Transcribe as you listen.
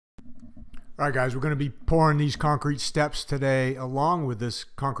Alright guys, we're going to be pouring these concrete steps today along with this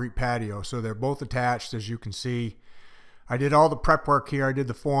concrete patio. So they're both attached, as you can see. I did all the prep work here. I did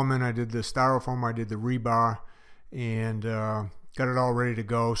the foreman, I did the styrofoam, I did the rebar, and got it all ready to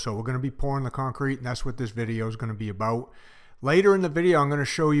go. So we're going to be pouring the concrete, and that's what this video is going to be about. Later in the video, I'm going to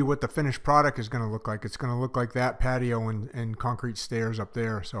show you what the finished product is going to look like. It's going to look like that patio and concrete stairs up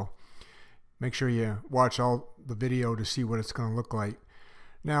there. So make sure you watch all the video to see what it's going to look like.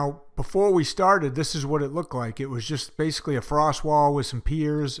 Now, before we started, this is what it looked like. It was just basically a frost wall with some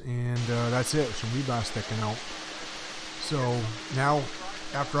piers, and that's it, some rebar sticking out. So now,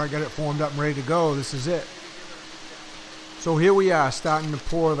 after I got it formed up and ready to go, this is it. So here we are, starting to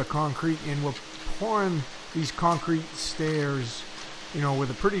pour the concrete, and we're pouring these concrete stairs, you know,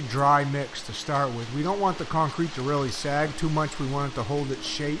 with a pretty dry mix to start with. We don't want the concrete to really sag too much. We want it to hold its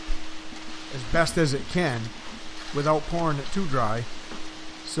shape as best as it can without pouring it too dry.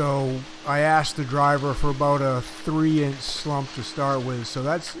 So I asked the driver for about a 3-inch slump to start with. So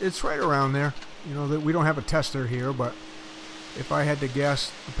it's right around there. You know, that we don't have a tester here, but if I had to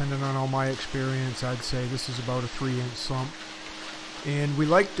guess, depending on all my experience, I'd say this is about a 3-inch slump. And we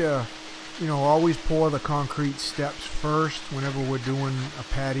like to, you know, always pour the concrete steps first whenever we're doing a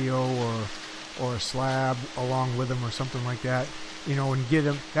patio or a slab along with them or something like that. You know, and get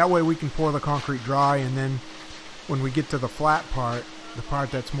them, that way we can pour the concrete dry, and then when we get to the flat part, the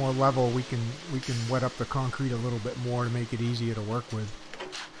part that's more level, we can wet up the concrete a little bit more to make it easier to work with.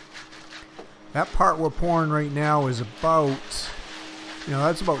 That part we're pouring right now is about, you know,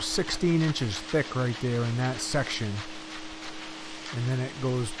 that's about 16 inches thick right there in that section. And then it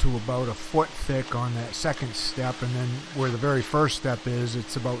goes to about a foot thick on that second step, and then where the very first step is,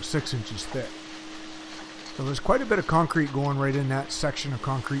 it's about 6 inches thick. So there's quite a bit of concrete going right in that section of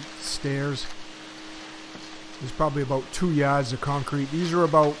concrete stairs. There's probably about 2 yards of concrete. These are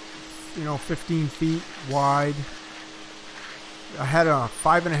about, you know, 15 feet wide. I had a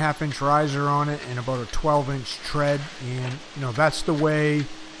 5.5-inch riser on it and about a 12-inch tread, and you know, that's the way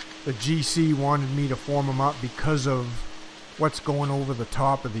the GC wanted me to form them up because of what's going over the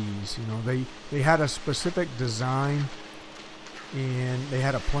top of these. You know, they had a specific design, and they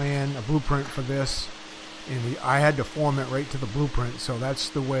had a plan, a blueprint for this, and I had to form it right to the blueprint. So that's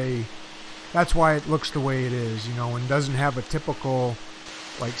the way. That's why it looks the way it is, you know, and doesn't have a typical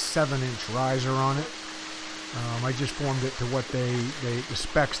like 7-inch riser on it. I just formed it to what the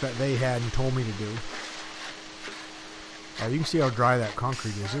specs that they had and told me to do. You can see how dry that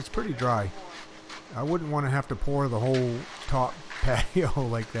concrete is. It's pretty dry. I wouldn't want to have to pour the whole top patio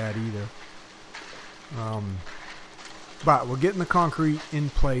like that either. But we're getting the concrete in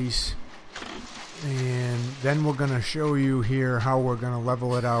place, and then we're going to show you here how we're going to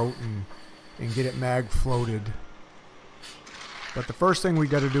level it out and get it mag floated. But the first thing we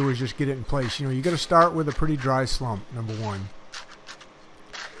got to do is just get it in place. You know, you got to start with a pretty dry slump, number one.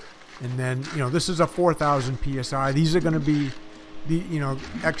 And then, you know, this is a 4,000 psi. These are going to be the, you know,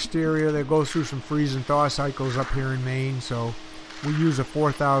 exterior that goes through some freeze and thaw cycles up here in Maine. So we use a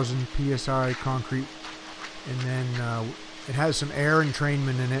 4,000 psi concrete, and then it has some air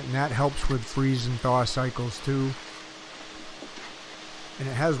entrainment in it, and that helps with freeze and thaw cycles too. And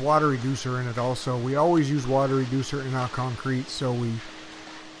it has water reducer in it also. We always use water reducer in our concrete, so we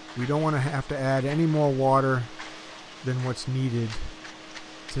don't want to have to add any more water than what's needed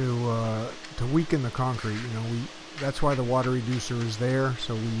to weaken the concrete. You know, that's why the water reducer is there,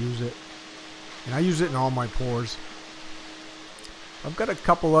 so we use it. And I use it in all my pours. I've got a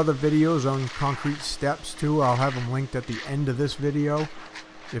couple other videos on concrete steps too. I'll have them linked at the end of this video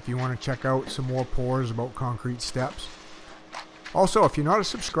if you want to check out some more pours about concrete steps. Also, if you're not a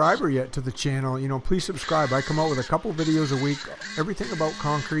subscriber yet to the channel, you know, please subscribe. I come out with a couple videos a week, everything about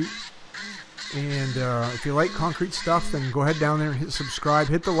concrete. And if you like concrete stuff, then go ahead down there and hit subscribe.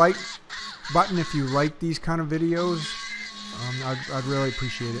 Hit the like button if you like these kind of videos. I'd really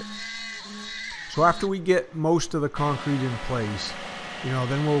appreciate it. So after we get most of the concrete in place, you know,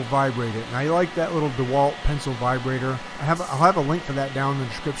 then we'll vibrate it. And I like that little DeWalt pencil vibrator. I'll have a link for that down in the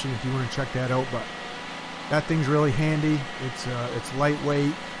description if you want to check that out. But that thing's really handy. It's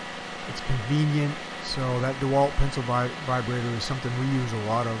lightweight. It's convenient. So that DeWalt pencil vibrator is something we use a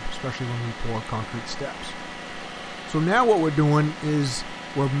lot of, especially when we pour concrete steps. So now what we're doing is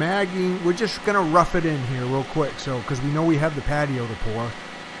we're magging. We're just going to rough it in here real quick. So because we know we have the patio to pour.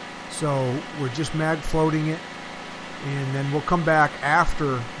 So we're just mag floating it. And then we'll come back after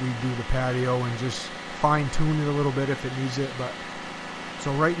we do the patio and just fine tune it a little bit if it needs it. But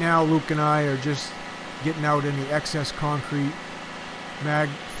so right now Luke and I are just getting out in the excess concrete, mag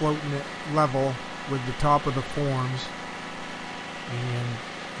floating it level with the top of the forms, and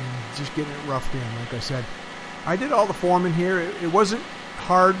just getting it roughed in. Like I said, I did all the forming here. It wasn't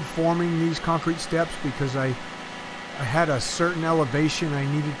hard forming these concrete steps because I had a certain elevation I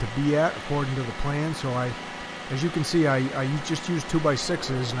needed to be at according to the plan. So as you can see, I just used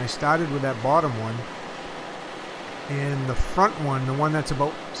 2x6s, and I started with that bottom one. And the front one, the one that's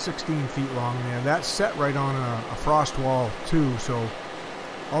about 16 feet long there, that's set right on a frost wall too. So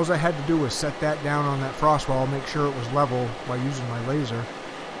all I had to do was set that down on that frost wall, make sure it was level by using my laser,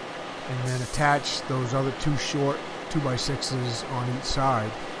 and then attach those other two short 2x6s on each side,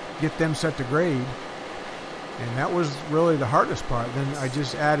 get them set to grade. And that was really the hardest part. Then I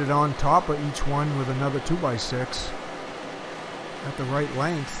just added on top of each one with another 2x6 at the right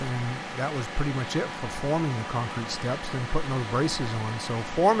length, and that was pretty much it for forming the concrete steps, then putting those braces on. So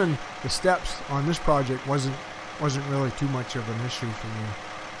forming the steps on this project wasn't really too much of an issue for me.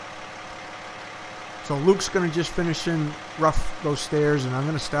 So Luke's going to just finish in rough those stairs, and I'm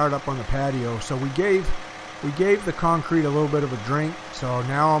going to start up on the patio. So we gave the concrete a little bit of a drink. So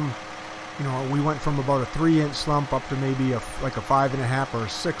now we went from about a 3-inch slump up to maybe like a 5.5 or a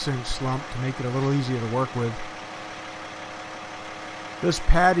 6-inch slump to make it a little easier to work with. This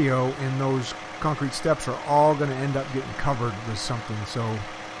patio and those concrete steps are all going to end up getting covered with something. So,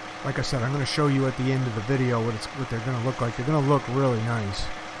 like I said, I'm going to show you at the end of the video what they're going to look like. They're going to look really nice.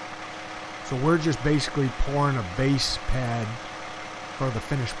 So we're just basically pouring a base pad for the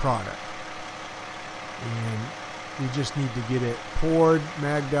finished product. And we just need to get it poured,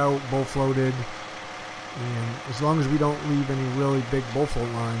 magged out, bull floated. And as long as we don't leave any really big bull float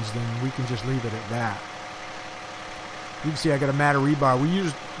lines, then we can just leave it at that. You can see I got a mat of rebar.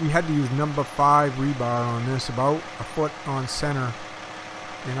 We had to use number 5 rebar on this, about a foot on center.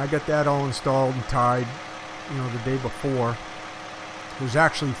 And I got that all installed and tied, the day before. There's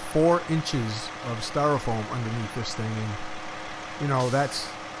actually 4 inches of styrofoam underneath this thing, and that's,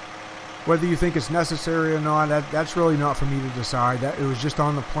 whether you think it's necessary or not, that's really not for me to decide. That it was just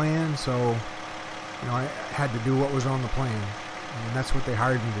on the plan, so I had to do what was on the plan, and that's what they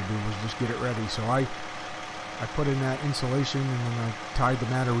hired me to do, was just get it ready. So I put in that insulation, and then I tied the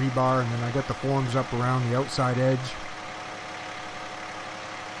mat of rebar, and then I got the forms up around the outside edge,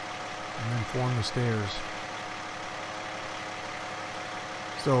 and then formed the stairs.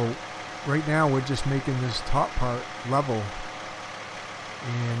 So right now we're just making this top part level,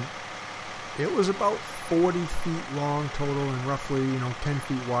 and it was about 40 feet long total and roughly 10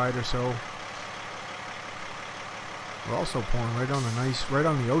 feet wide or so. We're also pouring right on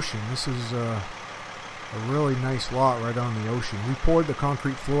the ocean. This is a really nice lot right on the ocean. We poured the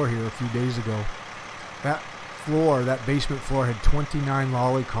concrete floor here a few days ago. That basement floor had 29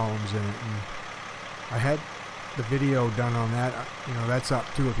 lolly columns in it, and I had the video done on that. That's up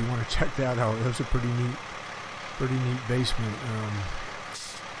too if you want to check that out. It was a pretty neat basement.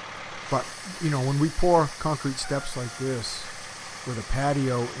 But when we pour concrete steps like this with a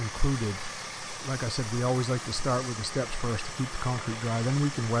patio included, like I said, we always like to start with the steps first to keep the concrete dry, then we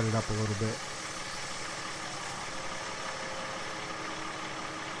can wet it up a little bit.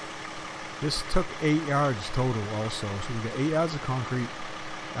 This took 8 yards total also, so we got 8 yards of concrete.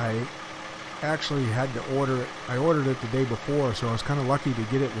 I actually had to order it. I ordered it the day before, so I was kind of lucky to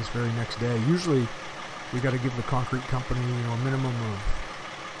get it this very next day. Usually we got to give the concrete company a minimum of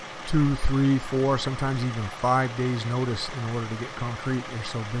 2, 3, 4, sometimes even 5 days notice in order to get concrete. They're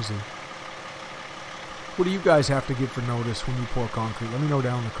so busy. What do you guys have to give for notice when you pour concrete? Let me know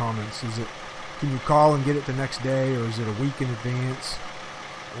down in the comments. Can you call and get it the next day, or is it a week in advance,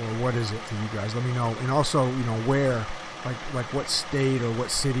 or what is it for you guys? Let me know. And also, where, like what state or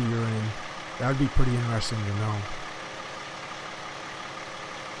what city you're in. That would be pretty interesting to know.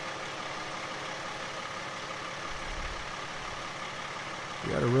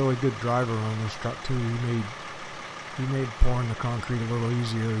 We had a really good driver on this truck too. He made pouring the concrete a little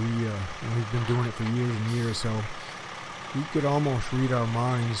easier. We've been doing it for years and years, so he could almost read our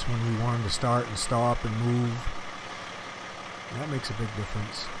minds when we wanted to start and stop and move. And that makes a big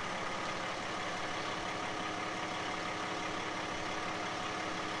difference.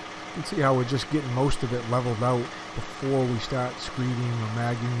 You can see how we're just getting most of it leveled out before we start screeding or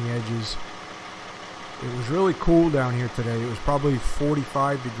magging the edges. It was really cool down here today. It was probably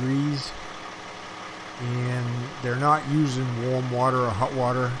 45 degrees, and they're not using warm water or hot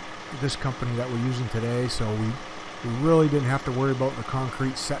water, this company that we're using today, so we really didn't have to worry about the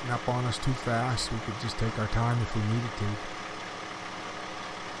concrete setting up on us too fast. We could just take our time if we needed to.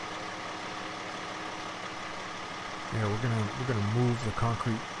 Yeah, we're gonna move the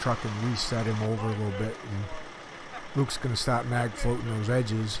concrete truck and reset him over a little bit, and Luke's gonna start mag floating those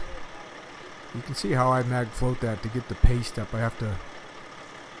edges. You can see how I mag float that to get the paste up. I have to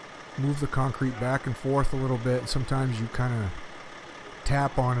move the concrete back and forth a little bit, and sometimes you kind of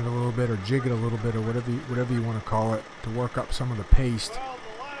tap on it a little bit or jig it a little bit or whatever you want to call it to work up some of the paste,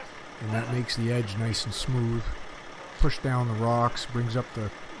 and that makes the edge nice and smooth. Push down the rocks, brings up the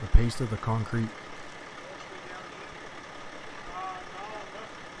paste of the concrete.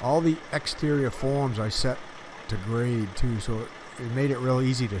 All the exterior forms I set to grade too, so it made it real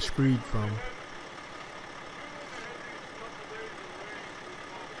easy to screed from.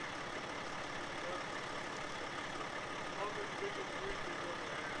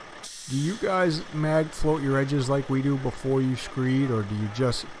 Do you guys mag float your edges like we do before you screed, or do you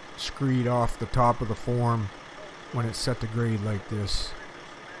just screed off the top of the form when it's set to grade like this?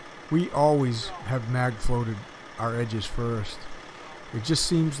 We always have mag floated our edges first. It just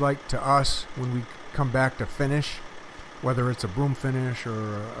seems like to us when we come back to finish, whether it's a broom finish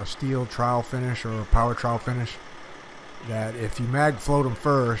or a steel trowel finish or a power trowel finish, that if you mag float them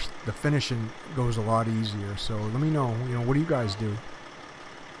first, the finishing goes a lot easier. So let me know, what do you guys do?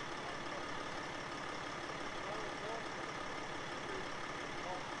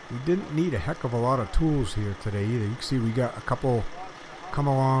 We didn't need a heck of a lot of tools here today either. You can see we got a couple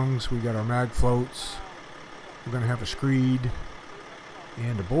come-alongs, we got our mag floats, we're going to have a screed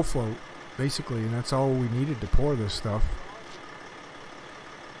and a bull float basically, and that's all we needed to pour this stuff.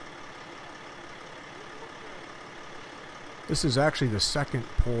 This is actually the second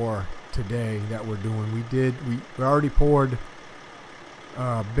pour today that we're doing. We already poured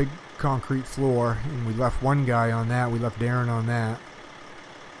a big concrete floor, and we left one guy on that, we left Darren on that.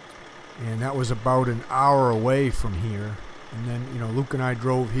 And that was about an hour away from here. And then, Luke and I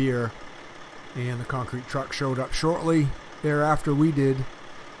drove here, and the concrete truck showed up shortly thereafter we did.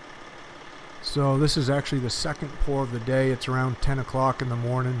 So this is actually the second pour of the day. It's around 10 o'clock in the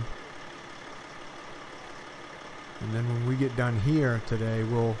morning. And then when we get done here today,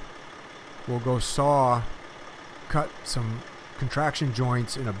 we'll go cut some contraction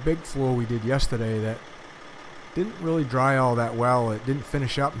joints in a big floor we did yesterday that didn't really dry all that well. It didn't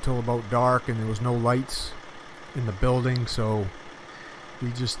finish up until about dark, and there was no lights in the building, so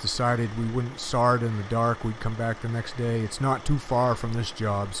we just decided we wouldn't saw it in the dark. We'd come back the next day. It's not too far from this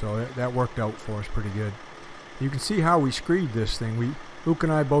job, so that worked out for us pretty good. You can see how we screed this thing. Luke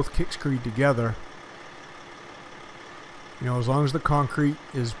and I both kick screed together. As long as the concrete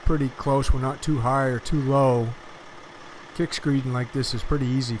is pretty close, we're not too high or too low. Kick screeding like this is pretty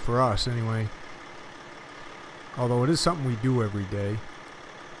easy for us anyway. Although it is something we do every day.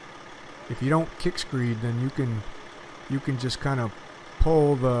 If you don't kick screed, then you can just kind of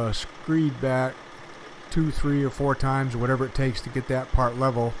pull the screed back 2, 3, or 4 times, or whatever it takes to get that part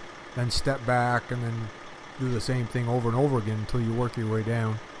level, then step back and then do the same thing over and over again until you work your way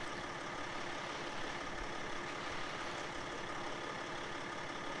down.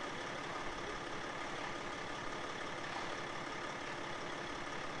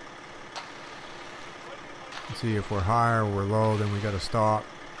 See, if we're high or we're low, then we got to stop,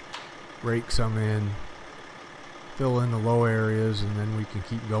 rake some in, fill in the low areas, and then we can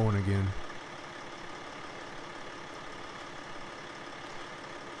keep going again.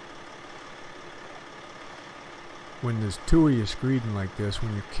 When there's two of you screeding like this,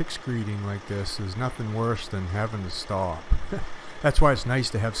 when you're kick screeding like this, there's nothing worse than having to stop. That's why it's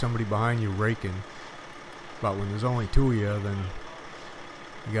nice to have somebody behind you raking. But when there's only 2 of you, then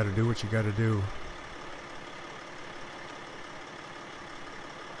you got to do what you got to do.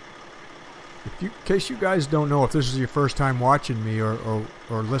 In case you guys don't know, if this is your first time watching me or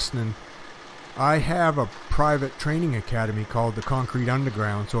listening, I have a private training academy called the Concrete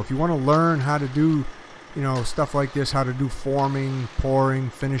Underground. So if you want to learn how to do, stuff like this, how to do forming, pouring,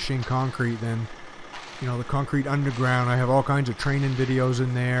 finishing concrete, then, the Concrete Underground, I have all kinds of training videos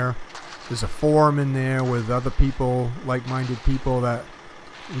in there. There's a forum in there with other people, like-minded people, that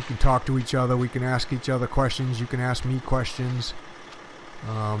we can talk to each other. We can ask each other questions. You can ask me questions.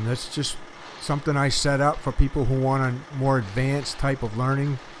 That's just something I set up for people who want a more advanced type of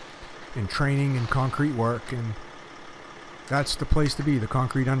learning and training in concrete work, and that's the place to be, the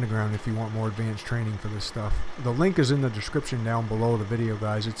Concrete Underground, if you want more advanced training for this stuff. The link is in the description down below the video,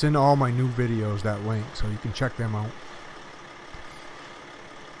 guys. It's in all my new videos, that link, so you can check them out.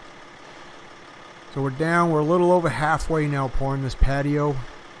 So we're a little over halfway now pouring this patio,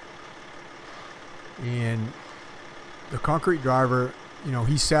 and the concrete driver,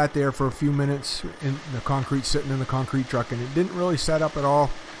 he sat there for a few minutes in the concrete, sitting in the concrete truck, and it didn't really set up at all.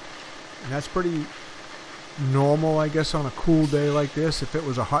 And that's pretty normal, I guess, on a cool day like this. If it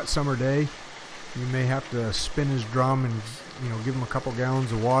was a hot summer day, you may have to spin his drum and, give him a couple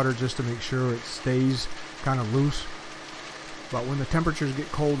gallons of water just to make sure it stays kind of loose. But when the temperatures get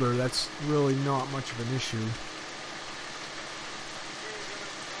colder, that's really not much of an issue.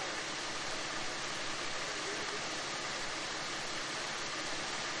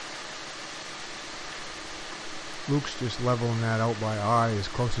 Luke's just leveling that out by eye as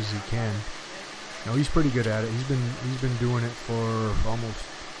close as he can. Now he's pretty good at it. He's been doing it for almost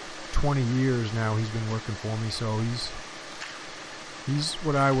 20 years now. He's been working for me, so he's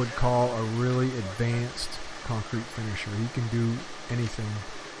what I would call a really advanced concrete finisher. He can do anything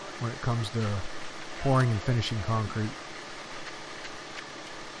when it comes to pouring and finishing concrete.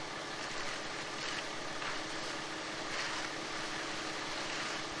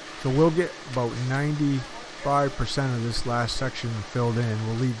 So we'll get about 95% of this last section filled in.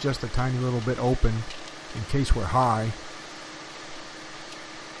 We'll leave just a tiny little bit open in case we're high.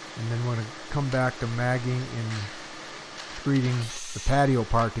 And then we're going to come back to magging and screeding the patio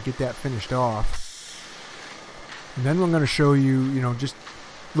part to get that finished off. And then we're going to show you, just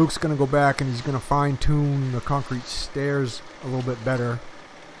Luke's going to go back and he's going to fine tune the concrete stairs a little bit better.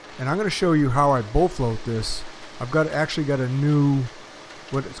 And I'm going to show you how I bull float this. I've actually got a new,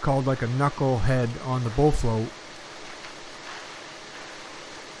 what it's called like a knuckle head on the bull float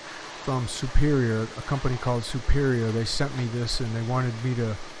from Superior, a company called Superior. They sent me this and they wanted me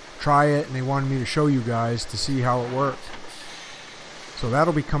to try it and they wanted me to show you guys to see how it worked. So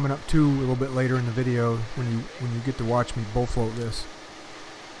that'll be coming up too a little bit later in the video when you get to watch me bull float this.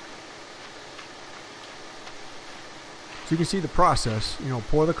 So you can see the process.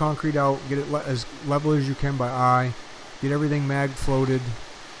 Pour the concrete out, get it as level as you can by eye, get everything mag floated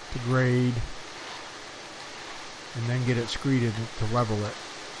to grade, and then get it screeded to level it.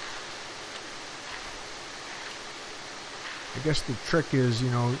 I guess the trick is,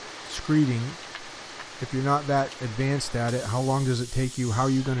 screeding. If you're not that advanced at it, how long does it take you? How are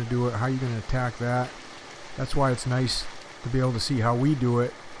you going to do it? How are you going to attack that? That's why it's nice to be able to see how we do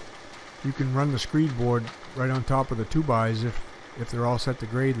it. You can run the screed board right on top of the 2x if they're all set to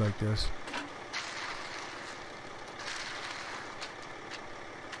grade like this.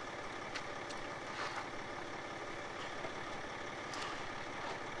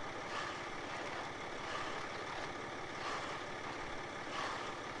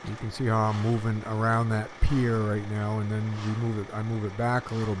 You can see how I'm moving around that pier right now, and then I move it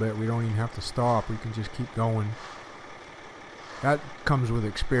back a little bit. We don't even have to stop. We can just keep going. That comes with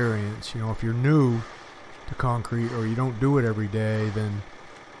experience. If you're new to concrete or you don't do it every day, then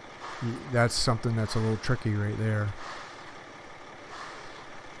that's something that's a little tricky right there.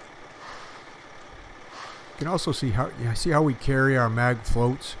 You can also see how we carry our mag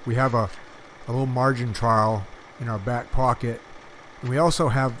floats. We have a little margin trowel in our back pocket. And we also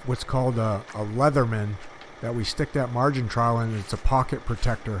have what's called a Leatherman that we stick that margin trowel in. It's a pocket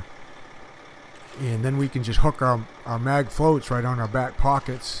protector. And then we can just hook our mag floats right on our back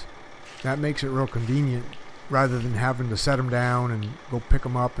pockets. That makes it real convenient rather than having to set them down and go pick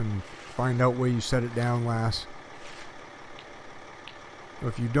them up and find out where you set it down last.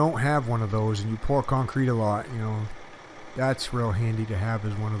 If you don't have one of those and you pour concrete a lot, that's real handy to have,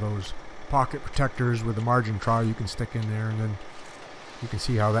 is one of those pocket protectors with a margin trowel you can stick in there, and then you can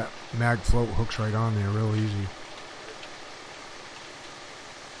see how that mag float hooks right on there real easy.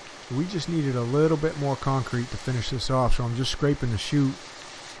 We just needed a little bit more concrete to finish this off, so I'm just scraping the chute.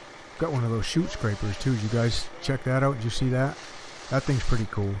 Got one of those chute scrapers too. Did you guys check that out? Did you see that? That thing's pretty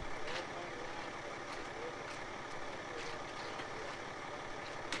cool.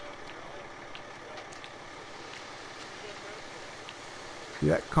 See,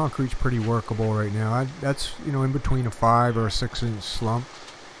 that concrete's pretty workable right now. That's, in between a 5 or a 6 inch slump.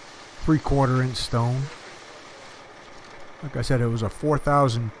 3/4 inch stone. Like I said, it was a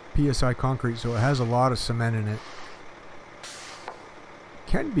 4,000 PSI concrete, so it has a lot of cement in it.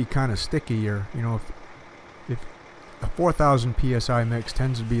 Can be kind of stickier, if a 4,000 PSI mix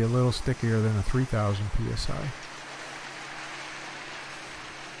tends to be a little stickier than a 3,000 PSI.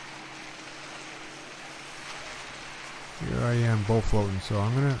 Here I am bull floating, so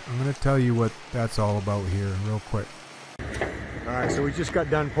I'm gonna tell you what that's all about here real quick. Alright, so we just got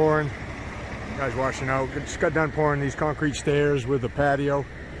done pouring. You guys watching out, just got done pouring these concrete stairs with the patio.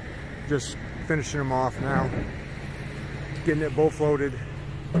 Just finishing them off now. Getting it bull floated.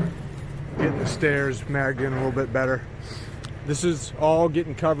 Getting the stairs magged in a little bit better. This is all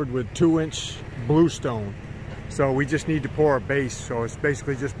getting covered with 2-inch bluestone. So we just need to pour a base. So it's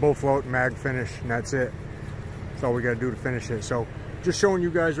basically just bull float, mag finish, and that's it. That's all we got to do to finish it. So just showing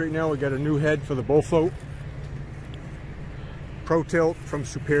you guys right now, we got a new head for the bull float. Pro Tilt from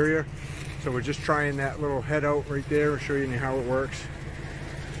Superior. So we're just trying that little head out right there and show you how it works.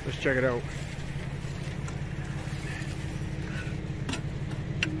 Let's check it out.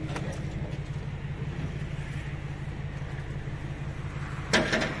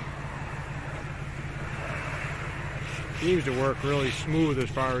 Seems to work really smooth as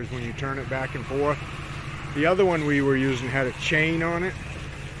far as when you turn it back and forth. The other one we were using had a chain on it,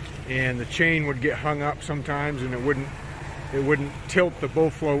 and the chain would get hung up sometimes, and it wouldn't tilt the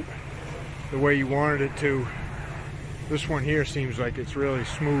bow float the way you wanted it to. This one here seems like it's really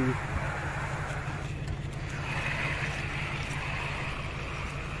smooth.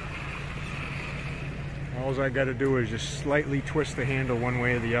 All I got to do is just slightly twist the handle one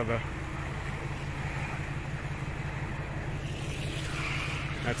way or the other.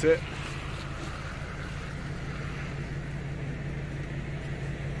 That's it.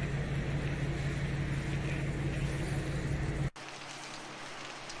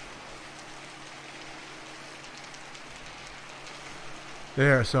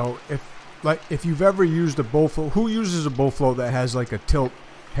 There, so if you've ever used a bow float, who uses a bow float that has like a tilt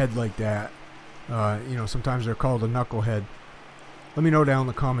head like that? You know, sometimes they're called a knucklehead. Let me know down in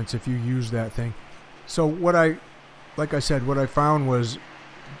the comments if you use that thing. So like I said, what I found was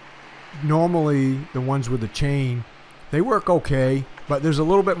normally the ones with the chain, they work okay, but there's a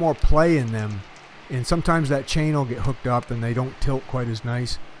little bit more play in them, and sometimes that chain will get hooked up and they don't tilt quite as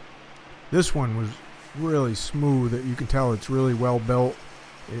nice. This one was really smooth. You can tell it's really well built.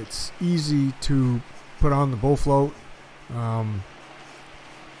 It's easy to put on the bow float, and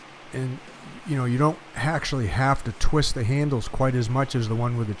you know, you don't actually have to twist the handles quite as much as the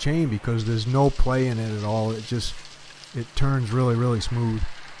one with the chain because there's no play in it at all. It turns really smooth.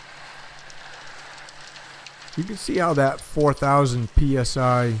 You can see how that 4,000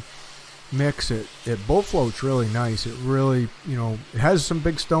 psi mix it bow floats really nice. It really, you know, it has some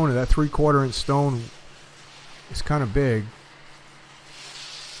big stone in that 3/4 inch stone. It's kind of big,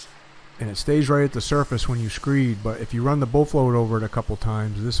 and it stays right at the surface when you screed, but if you run the bow float over it a couple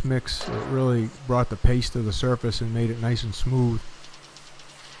times, this mix, it really brought the paste to the surface and made it nice and smooth.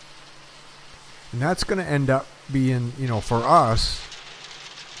 And that's going to end up being, you know, for us,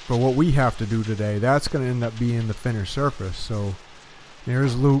 for what we have to do today, that's going to end up being the finished surface. So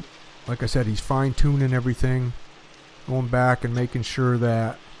there's Luke. Like I said, he's fine-tuning everything, going back and making sure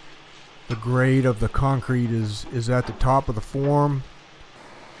that the grade of the concrete is at the top of the form,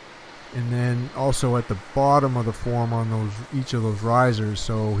 and then also at the bottom of the form on each of those risers,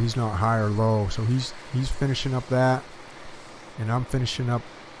 so he's not high or low. So he's finishing up that, and I'm finishing up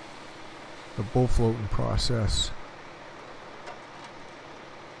the bow floating process.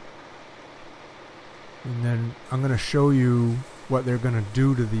 And then I'm going to show you what they're going to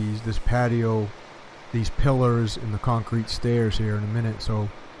do to this patio, these pillars and the concrete stairs here in a minute. So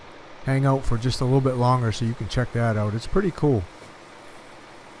hang out for just a little bit longer so you can check that out. It's pretty cool.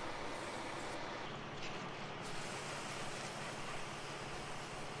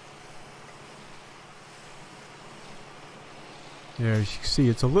 Yeah, as you can see,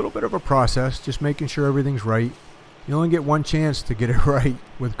 it's a little bit of a process, just making sure everything's right. You only get one chance to get it right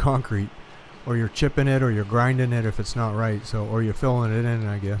with concrete, or you're chipping it, or you're grinding it if it's not right, so, or you're filling it in,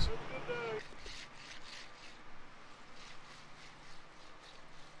 I guess.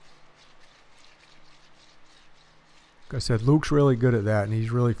 Like I said, Luke's really good at that, and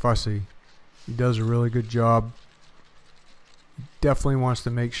he's really fussy. He does a really good job. He definitely wants to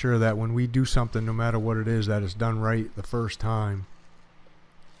make sure that when we do something, no matter what it is, that it's done right the first time.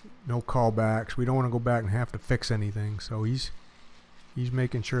 No callbacks. We don't want to go back and have to fix anything, so he's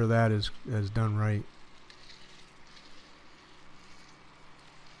making sure that is done right.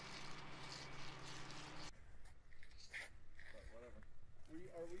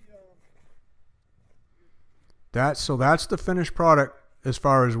 That's the finished product as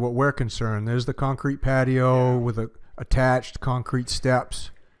far as what we're concerned. There's the concrete patio with attached concrete steps,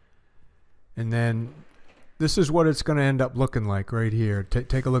 and then this is what it's going to end up looking like right here.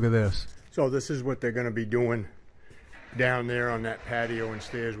 Take a look at this. So this is what they're going to be doing down there on that patio and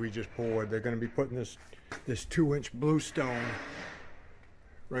stairs we just poured. They're going to be putting this 2-inch bluestone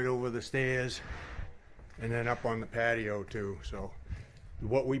right over the stairs and then up on the patio too. So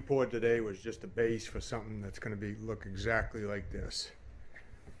what we poured today was just a base for something that's going to look exactly like this.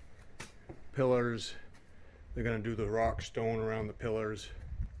 Pillars, they're going to do the rock stone around the pillars.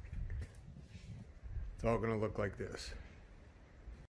 It's all going to look like this.